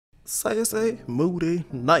Say, moody,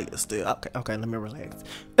 nasty. Okay, let me relax.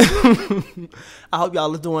 I hope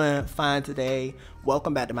y'all are doing fine today.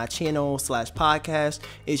 Welcome back to my channel / podcast.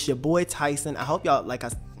 It's your boy Tyson. I hope y'all, I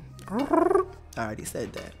already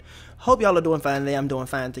said that. Hope y'all are doing fine today. I'm doing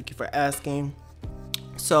fine. Thank you for asking.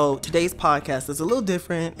 So today's podcast is a little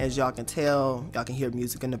different, as y'all can tell. Y'all can hear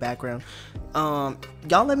music in the background. Y'all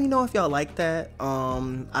let me know if y'all like that.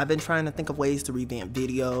 I've been trying to think of ways to revamp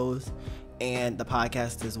videos and the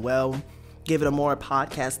podcast as well. Give it a more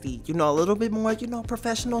podcasty, a little bit more,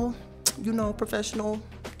 professional, professional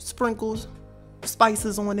sprinkles,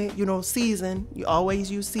 spices on it, season. You always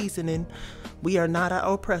use seasoning. We are not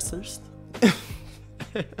our oppressors.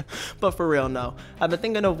 But for real, no. I've been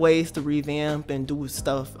thinking of ways to revamp and do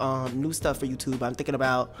stuff, new stuff for YouTube. I'm thinking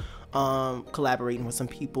about collaborating with some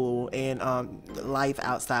people and life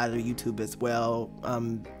outside of YouTube as well.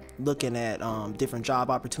 Looking at different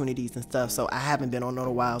job opportunities and stuff. So I haven't been on in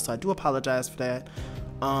a while, so I do apologize for that.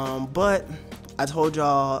 But I told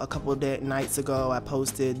y'all a couple of nights ago I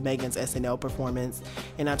posted Megan's SNL performance,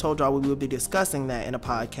 and I told y'all we would be discussing that in a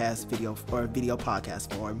podcast video or video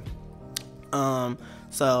podcast form.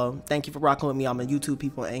 So thank you for rocking with me on my YouTube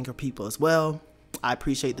people and Anchor people as well. I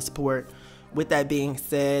appreciate the support. With that being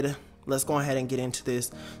said, let's go ahead and get into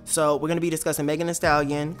this. So we're going to be discussing Megan Thee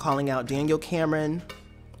Stallion calling out Daniel Cameron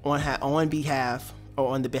on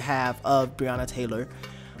the behalf of Breonna Taylor,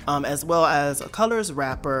 as well as a Colorist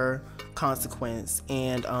rapper Consequence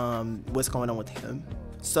and what's going on with him.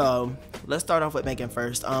 So let's start off with Megan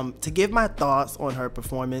first. To give my thoughts on her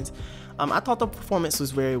performance, I thought the performance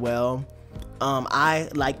was very well. I,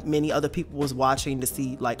 like many other people, was watching to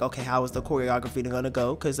see, okay, how is the choreography gonna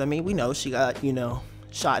go? Because, we know she got,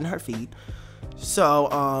 shot in her feet.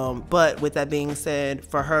 So, but with that being said,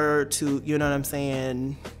 for her to,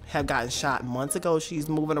 have gotten shot months ago, she's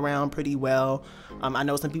moving around pretty well. I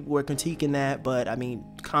know some people were critiquing that, but,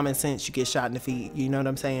 common sense, you get shot in the feet, you know what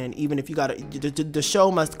I'm saying? Even if you got the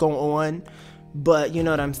show must go on, but, you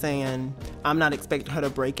know what I'm saying? I'm not expecting her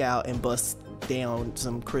to break out and bust down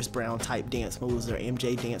some Chris Brown type dance moves or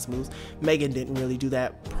MJ dance moves. Megan didn't really do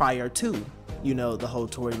that prior to, the whole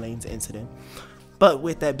Tory Lanez incident. But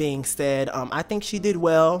with that being said, I think she did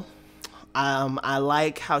well. I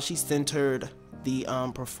like how she centered the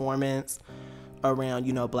performance around,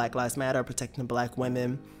 Black Lives Matter, protecting Black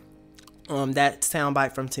women. That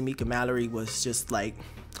soundbite from Tamika Mallory was just like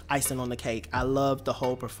icing on the cake. I loved the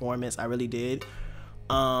whole performance. I really did.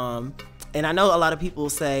 And I know a lot of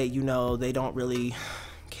people say, they don't really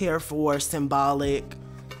care for symbolic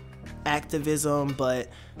activism, but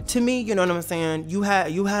to me, you know what I'm saying, you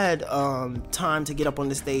had time to get up on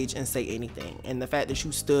the stage and say anything, and the fact that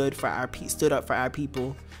you stood up for our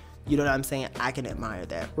people, you know what I'm saying, I can admire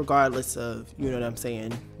that regardless of, you know what I'm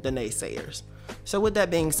saying, the naysayers. So with that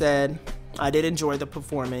being said, I did enjoy the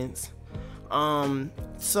performance.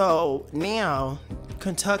 So now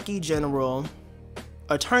Attorney General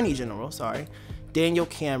Daniel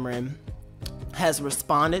Cameron has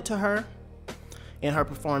responded to her in her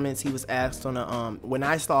performance. He was asked on when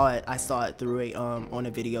I saw it through on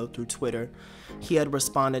a video through Twitter. He had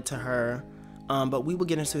responded to her, but we will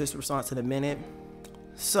get into his response in a minute.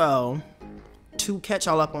 So to catch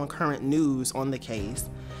y'all up on current news on the case,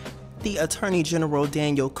 the Attorney General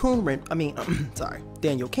Daniel Cameron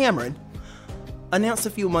announced a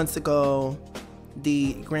few months ago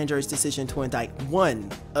the grand jury's decision to indict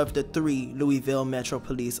one of the 3 Louisville Metro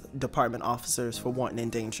Police Department officers for wanton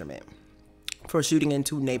endangerment for shooting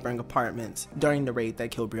into neighboring apartments during the raid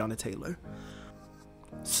that killed Breonna Taylor.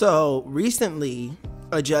 So recently,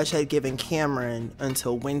 a judge had given Cameron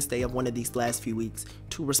until Wednesday of one of these last few weeks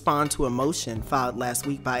to respond to a motion filed last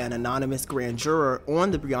week by an anonymous grand juror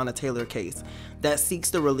on the Breonna Taylor case that seeks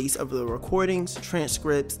the release of the recordings,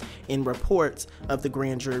 transcripts, and reports of the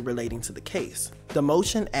grand jury relating to the case. The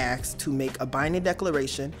motion asks to make a binding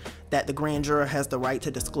declaration that the grand juror has the right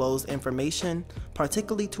to disclose information,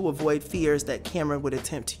 particularly to avoid fears that Cameron would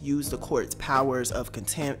attempt to use the court's powers of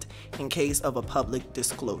contempt in case of a public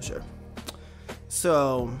disclosure.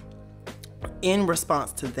 So, in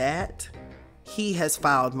response to that, he has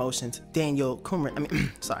filed motions.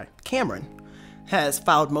 Cameron has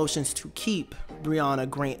filed motions to keep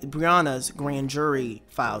Breonna's grand jury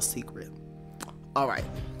files secret. All right.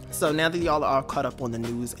 So now that y'all are caught up on the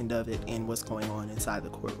news end of it and what's going on inside the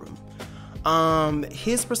courtroom,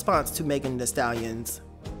 his response to Megan Thee Stallion's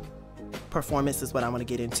performance is what I want to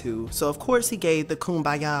get into. So of course he gave the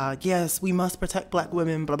kumbaya, yes, we must protect Black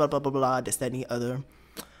women, blah blah blah blah blah, this, that, and the other.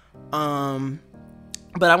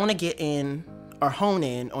 But I want to get in or hone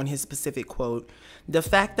in on his specific quote. The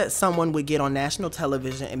fact that someone would get on national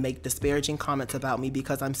television and make disparaging comments about me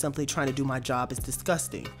because I'm simply trying to do my job is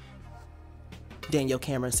disgusting, Daniel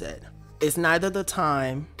Cameron said. It's neither the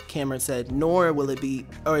time, Cameron said, nor will it be,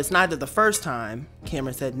 or it's neither the first time,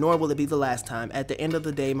 Cameron said, nor will it be the last time. At the end of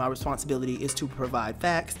the day, my responsibility is to provide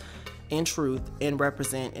facts and truth and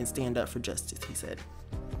represent and stand up for justice, he said.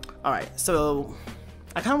 All right, so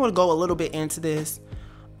I kind of want to go a little bit into this.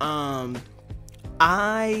 I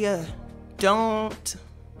don't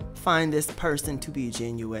find this person to be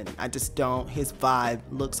genuine. I just don't. His vibe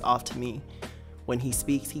looks off to me. When he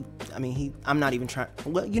speaks, I'm not even trying.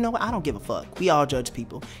 Well, you know what? I don't give a fuck. We all judge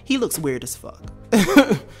people. He looks weird as fuck.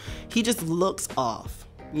 He just looks off.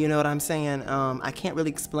 You know what I'm saying? I can't really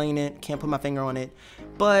explain it. Can't put my finger on it.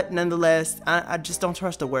 But nonetheless, I just don't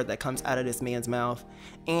trust the word that comes out of this man's mouth.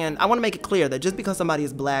 And I want to make it clear that just because somebody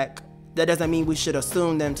is black, that doesn't mean we should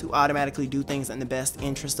assume them to automatically do things in the best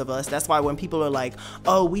interest of us. That's why when people are like,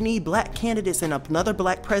 oh, we need black candidates and another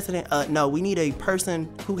black president. No, we need a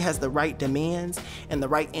person who has the right demands and the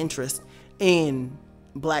right interest in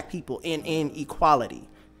black people and in equality.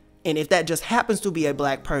 And if that just happens to be a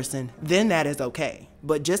black person, then that is okay.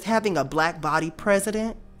 But just having a black body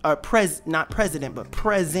president, or not president, but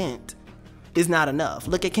present, is not enough.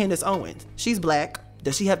 Look at Candace Owens. She's black.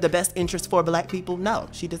 Does she have the best interest for black people? No,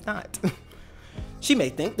 she does not. She may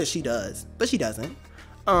think that she does, but she doesn't.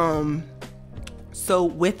 So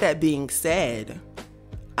with that being said,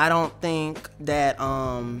 I don't think that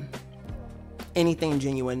anything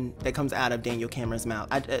genuine that comes out of Daniel Cameron's mouth,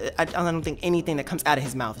 I don't think anything that comes out of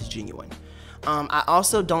his mouth is genuine. I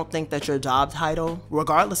also don't think that your job title,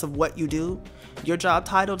 regardless of what you do, your job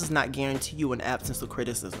title does not guarantee you an absence of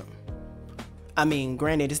criticism. I mean,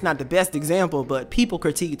 granted, it's not the best example, but people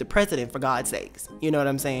critique the president, for God's sakes. You know what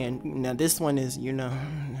I'm saying? Now, this one is, you know,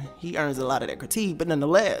 he earns a lot of that critique, but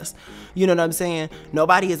nonetheless, you know what I'm saying?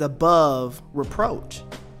 Nobody is above reproach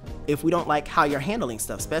if we don't like how you're handling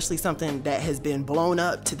stuff, especially something that has been blown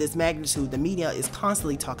up to this magnitude. The media is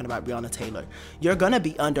constantly talking about Breonna Taylor. You're going to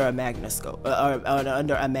be under a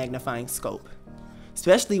under a magnifying scope.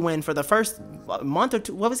 Especially when for the first month or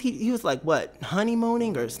two, what was he was like, what,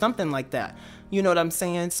 honeymooning or something like that. You know what I'm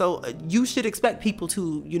saying? So you should expect people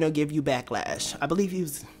to, you know, give you backlash. I believe he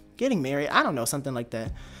was getting married. I don't know, something like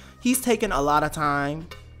that. He's taken a lot of time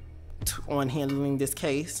on handling this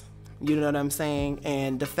case. You know what I'm saying?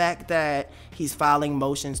 And the fact that he's filing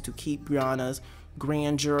motions to keep Breonna's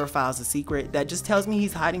grand juror files a secret, that just tells me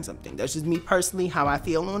he's hiding something. That's just me personally, how I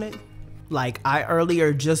feel on it. Like, I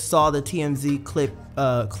earlier just saw the TMZ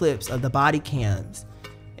clips of the body cams,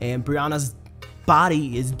 and Breonna's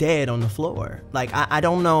body is dead on the floor. Like, I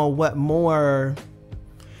don't know what more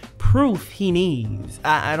proof he needs.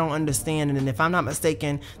 I don't understand. And if I'm not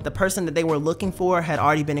mistaken, the person that they were looking for had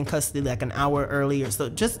already been in custody like an hour earlier. So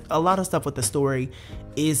just a lot of stuff with the story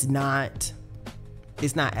is not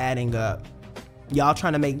adding up. Y'all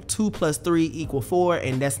trying to make 2 + 3 = 4,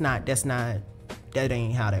 and that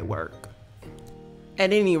ain't how that works.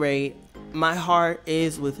 At any rate, my heart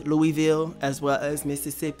is with Louisville as well as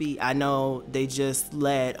Mississippi. I know they just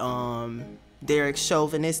let Derek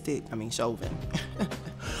Chauvin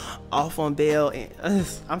off on bail, and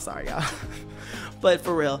I'm sorry, y'all, but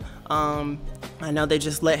for real, I know they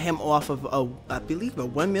just let him off of I believe a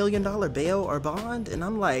 $1 million bail or bond, and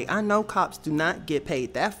I'm like, I know cops do not get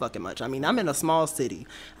paid that fucking much. I mean, I'm in a small city.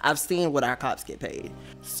 I've seen what our cops get paid,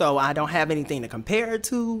 so I don't have anything to compare it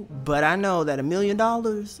to, but I know that $1 million,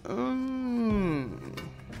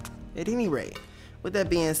 at any rate. With that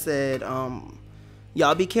being said,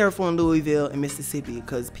 y'all be careful in Louisville and Mississippi,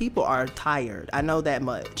 because people are tired. I know that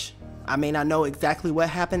much. I may not know exactly what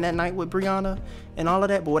happened that night with Breonna and all of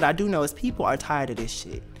that, but what I do know is people are tired of this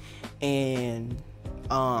shit. And,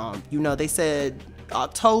 you know, they said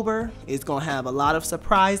October is going to have a lot of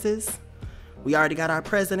surprises. We already got our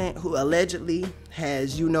president who allegedly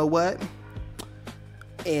has, you know what,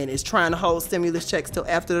 and is trying to hold stimulus checks till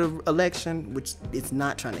after the election, which is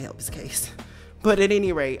not trying to help his case. But at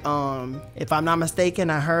any rate, if I'm not mistaken,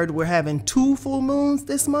 I heard we're having 2 full moons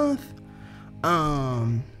this month.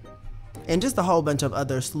 And just a whole bunch of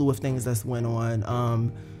other slew of things that's went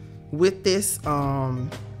on. With this,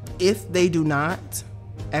 if they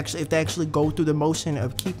actually go through the motion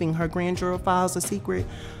of keeping her grand jury files a secret,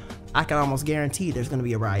 I can almost guarantee there's gonna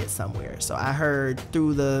be a riot somewhere. So I heard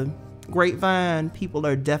through the grapevine, people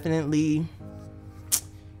are definitely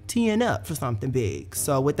teeing up for something big.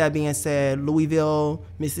 So with that being said, Louisville,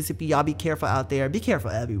 Mississippi, y'all be careful out there. Be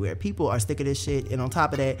careful everywhere. People are sick of this shit, and on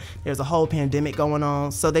top of that, there's a whole pandemic going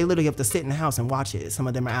on, so they literally have to sit in the house and watch it. Some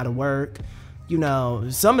of them are out of work. You know,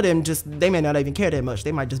 some of them just, they may not even care that much.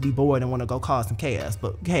 They might just be bored and want to go cause some chaos.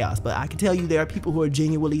 But I can tell you there are people who are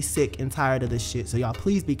genuinely sick and tired of this shit. So y'all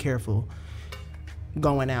please be careful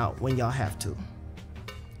going out when y'all have to.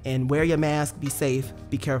 And wear your mask, be safe,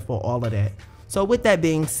 be careful, all of that. So with that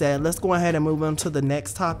being said, let's go ahead and move on to the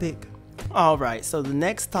next topic. All right, so the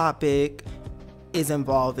next topic is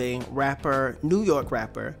involving New York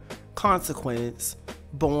rapper, Consequence,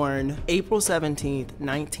 born April 17th,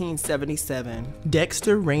 1977,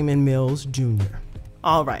 Dexter Raymond Mills Jr.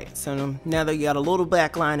 All right, so now that you got a little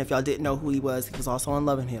backline, if y'all didn't know who he was also on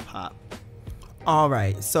Love and Hip Hop. All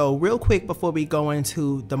right, so real quick before we go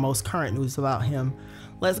into the most current news about him,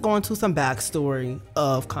 let's go into some backstory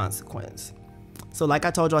of Consequence. So like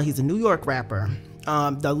I told y'all, he's a New York rapper.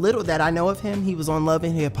 The little that I know of him, he was on Love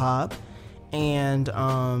and Hip Hop, and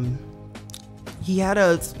he had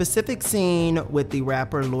a specific scene with the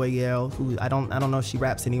rapper Loyal, who I don't know if she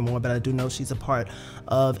raps anymore, but I do know she's a part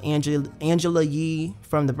of Angela Yee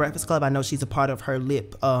from The Breakfast Club. I know she's a part of her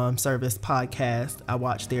Lip Service podcast. I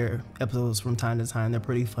watch their episodes from time to time. They're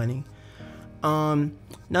pretty funny.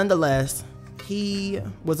 Nonetheless, he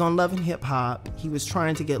was on Love and Hip Hop. He was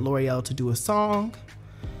trying to get L'Oreal to do a song,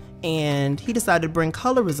 and he decided to bring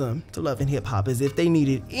colorism to Love and Hip Hop as if they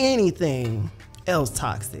needed anything else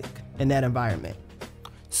toxic in that environment.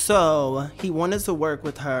 So he wanted to work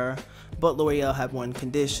with her, but L'Oreal had one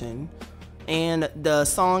condition. And the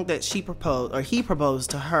song that he proposed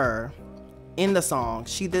to her, in the song,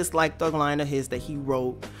 she disliked the line of his that he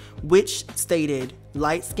wrote, which stated,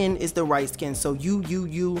 "Light skin is the right skin, so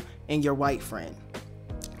you, and your white friend."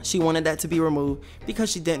 She wanted that to be removed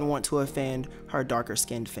because she didn't want to offend her darker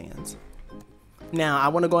skinned fans. Now, I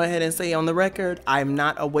want to go ahead and say on the record, I'm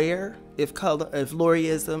not aware if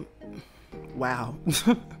L'Oreal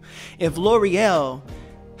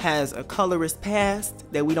has a colorist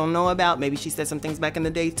past that we don't know about. Maybe she said some things back in the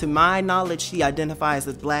day. To my knowledge, she identifies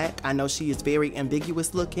as black. I know she is very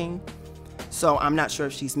ambiguous looking. So I'm not sure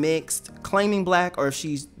if she's mixed, claiming black, or if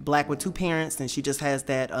she's black with two parents and she just has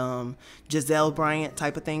that Giselle Bryant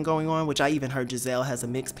type of thing going on, which I even heard Giselle has a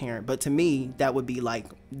mixed parent. But to me, that would be like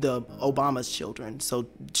the Obama's children. So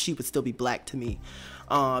she would still be black to me.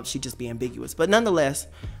 She'd just be ambiguous. But nonetheless,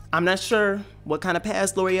 I'm not sure what kind of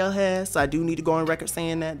past L'Oreal has. So I do need to go on record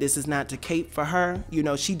saying that this is not to cape for her. You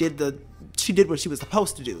know, she did what she was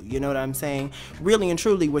supposed to do. You know what I'm saying? Really and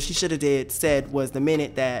truly, what she should have said was the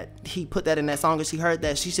minute that he put that in that song and she heard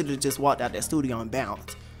that, she should have just walked out that studio and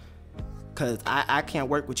bounced. Cause I can't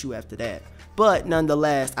work with you after that. But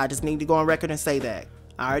nonetheless, I just need to go on record and say that.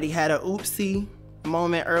 I already had a oopsie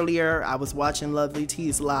moment earlier. I was watching Lovely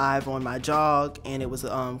T's live on my jog, and it was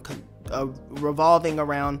revolving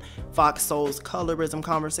around Fox Soul's colorism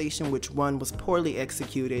conversation, which one was poorly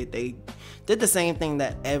executed. They did the same thing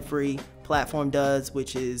that every platform does,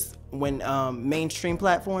 which is when mainstream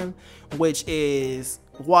platform, which is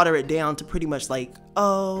water it down to pretty much like,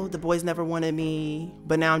 oh, the boys never wanted me,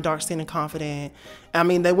 but now I'm dark skinned and confident. I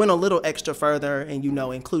mean, they went a little extra further and, you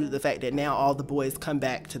know, included the fact that now all the boys come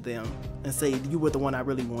back to them and say, you were the one I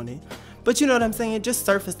really wanted. But you know what I'm saying? Just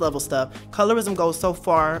surface level stuff. Colorism goes so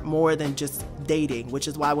far more than just dating, which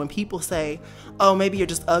is why when people say, oh, maybe you're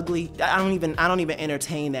just ugly, I don't even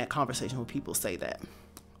entertain that conversation when people say that.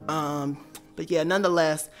 But yeah,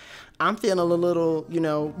 nonetheless, I'm feeling a little, you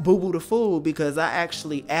know, boo-boo the fool, because I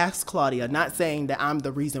actually asked Claudia, not saying that I'm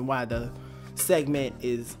the reason why the segment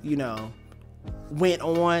is, you know, went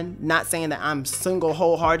on, not saying that I'm single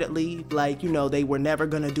wholeheartedly, like, you know, they were never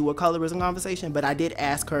gonna do a colorism conversation, but I did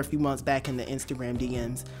ask her a few months back in the Instagram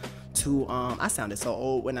DMs to, I sounded so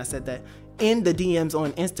old when I said that, in the DMs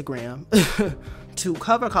on Instagram to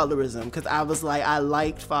cover colorism, because I was like, I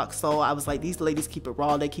liked Fox Soul. I was like, these ladies keep it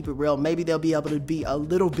raw, they keep it real. Maybe they'll be able to be a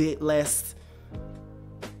little bit less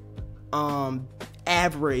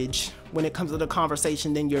average when it comes to the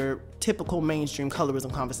conversation than your typical mainstream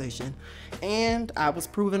colorism conversation. And I was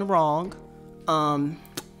proven wrong.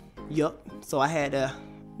 Yup, so I had to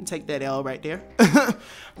take that L right there.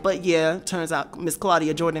 But yeah, turns out Miss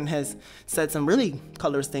Claudia Jordan has said some really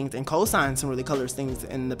colorist things and co-signed some really colorist things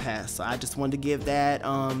in the past. So I just wanted to give that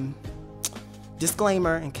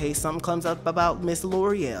disclaimer in case something comes up about Miss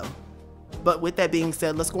L'Oreal. But with that being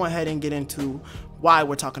said, let's go ahead and get into why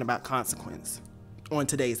we're talking about Consequence on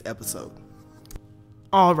today's episode.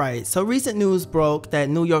 Alright, so recent news broke that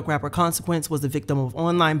New York rapper Consequence was a victim of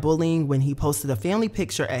online bullying when he posted a family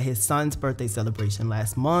picture at his son's birthday celebration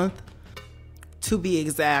last month. To be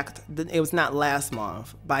exact, it was not last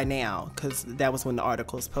month by now, because that was when the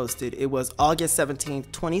article was posted. It was August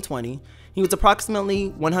 17th, 2020. He was approximately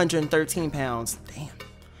 113 pounds, damn,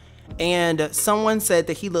 And someone said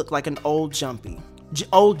that he looked like an old junkie.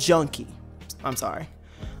 I'm sorry.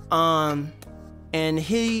 And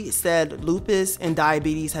he said lupus and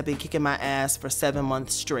diabetes have been kicking my ass for 7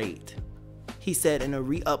 months straight. He said in a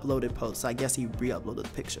re-uploaded post. I guess he re-uploaded the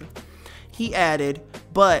picture. He added,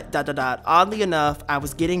 but oddly enough, I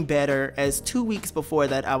was getting better, as 2 weeks before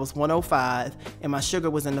that I was 105 and my sugar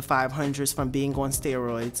was in the 500s from being on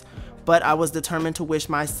steroids. But I was determined to wish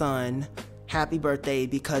my son happy birthday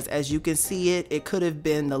because, as you can see, it could have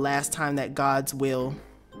been the last time that God's will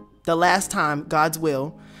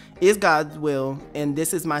is God's will, and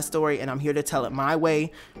this is my story and I'm here to tell it my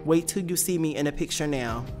way. Wait till you see me in a picture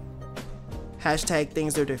now. Hashtag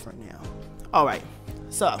things are different now. All right,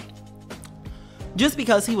 so just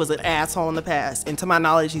because he was an asshole in the past, and to my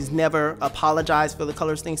knowledge, he's never apologized for the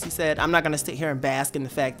colorist things he said, I'm not going to sit here and bask in the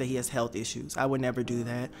fact that he has health issues. I would never do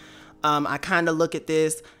that. I kind of look at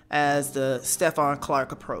this as the Stephon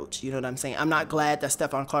Clark approach. You know what I'm saying? I'm not glad that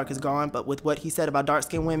Stephon Clark is gone, but with what he said about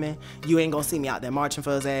dark-skinned women, you ain't going to see me out there marching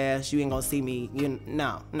for his ass. You ain't going to see me.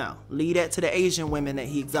 No. Leave that to the Asian women that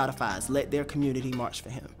he exotifies. Let their community march for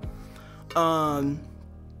him. And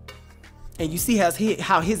you see how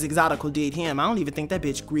his exotical did him. I don't even think that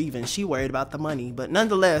bitch grieving. She worried about the money. But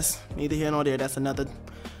nonetheless, neither here nor there. That's another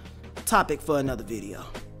topic for another video.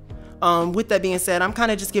 With that being said, I'm kind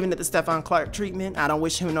of just giving it the Stephon Clark treatment. I don't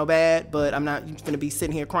wish him no bad, but I'm not going to be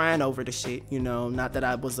sitting here crying over the shit. You know, not that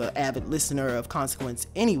I was an avid listener of Consequence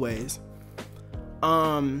anyways.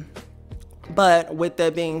 But with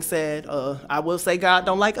that being said, I will say God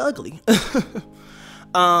don't like ugly.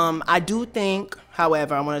 I do think,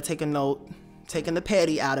 however, I want to take a note, taking the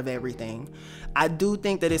petty out of everything. I do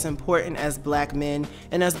think that it's important as black men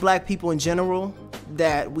and as black people in general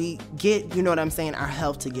that we get, you know what I'm saying, our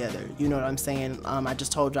health together. You know what I'm saying? I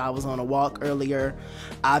just told you I was on a walk earlier.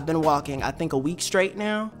 I've been walking, I think, a week straight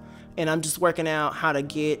now. And I'm just working out how to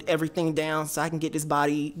get everything down so I can get this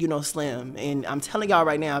body, you know, slim. And I'm telling y'all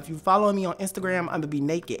right now, if you follow me on Instagram, I'm going to be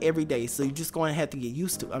naked every day. So you're just going to have to get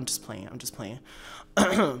used to it. I'm just playing.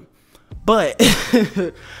 But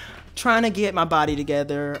trying to get my body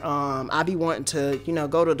together. I be wanting to, you know,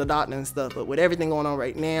 go to the doctor and stuff. But with everything going on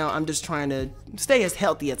right now, I'm just trying to stay as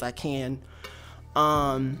healthy as I can.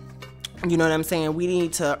 You know what I'm saying? We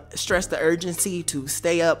need to stress the urgency to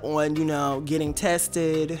stay up on, you know, getting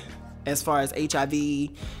tested as far as HIV,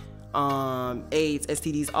 AIDS,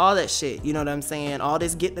 STDs, all that shit. You know what I'm saying? All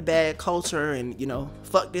this get the bag culture and, you know,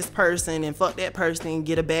 fuck this person and fuck that person,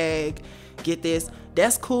 get a bag, get this.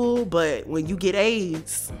 That's cool, but when you get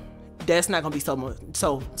AIDS, that's not gonna be so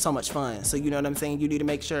much fun. So you know what I'm saying? You need to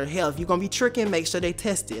make sure, hell, if you're gonna be tricking, make sure they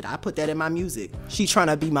tested. I put that in my music. She trying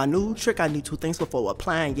to be my new trick. I need 2 things before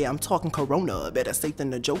applying. Yeah, I'm talking Corona, better safe than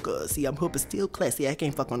the Joker. See, I'm hooping still classy. I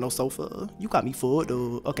can't fuck on no sofa. You got me fooled,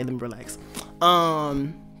 though. Okay, let me relax.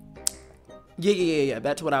 Yeah.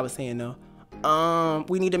 Back to what I was saying though.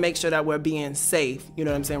 We need to make sure that we're being safe, you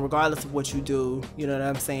know what I'm saying, regardless of what you do, you know what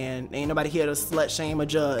I'm saying. Ain't nobody here to slut shame or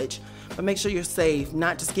judge, but make sure you're safe,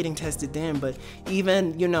 not just getting tested then, but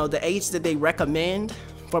even, you know, the age that they recommend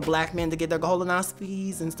for black men to get their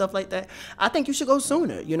colonoscopies and stuff like that, I think you should go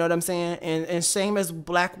sooner, you know what I'm saying. And same as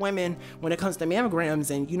black women when it comes to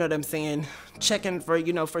mammograms and, you know what I'm saying, checking for,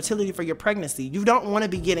 you know, fertility for your pregnancy. You don't want to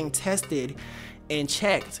be getting tested and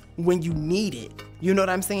checked when you need it. You know what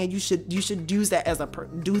I'm saying? You should use that as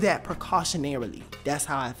do that precautionarily. That's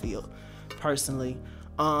how I feel personally.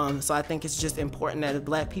 So I think it's just important that as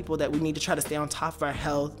black people that we need to try to stay on top of our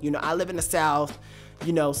health. You know, I live in the South.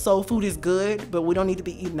 You know, soul food is good, but we don't need to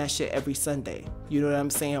be eating that shit every Sunday. You know what I'm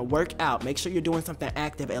saying? Work out. Make sure you're doing something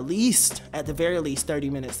active, at the very least 30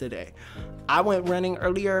 minutes a day. I went running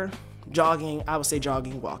earlier, jogging. I would say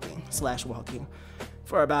jogging, walking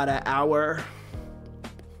for about an hour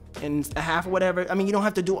and a half or whatever. I mean, you don't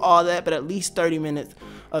have to do all that, but at least 30 minutes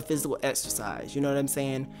of physical exercise. You know what I'm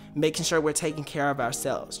saying? Making sure we're taking care of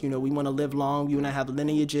ourselves. You know, we want to live long. We want to have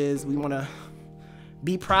lineages. We want to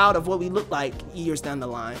be proud of what we look like years down the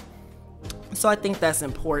line. So I think that's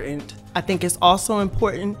important. I think it's also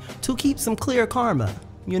important to keep some clear karma.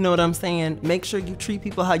 You know what I'm saying? Make sure you treat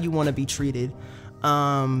people how you want to be treated.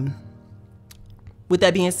 With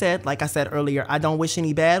that being said, like I said earlier, I don't wish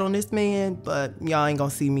any bad on this man, but y'all ain't gonna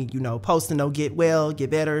see me, you know, posting no get well, get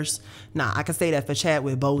betters. Nah, I can say that for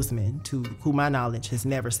Chadwick Boseman, to who my knowledge has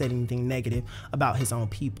never said anything negative about his own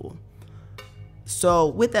people. So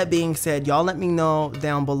with that being said, y'all let me know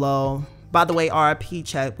down below. By the way, RIP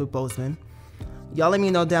Chadwick Boseman. Y'all let me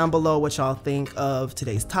know down below what y'all think of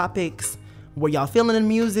today's topics. Were y'all feeling the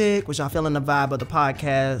music? Was y'all feeling the vibe of the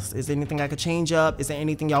podcast? Is there anything I could change up? Is there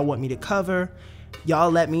anything y'all want me to cover?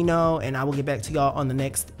 Y'all let me know, and I will get back to y'all on the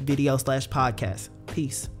next video / podcast.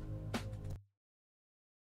 Peace.